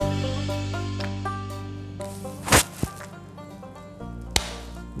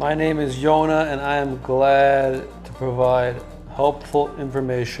My name is Yona, and I am glad to provide helpful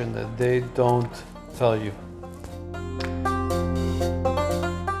information that they don't tell you.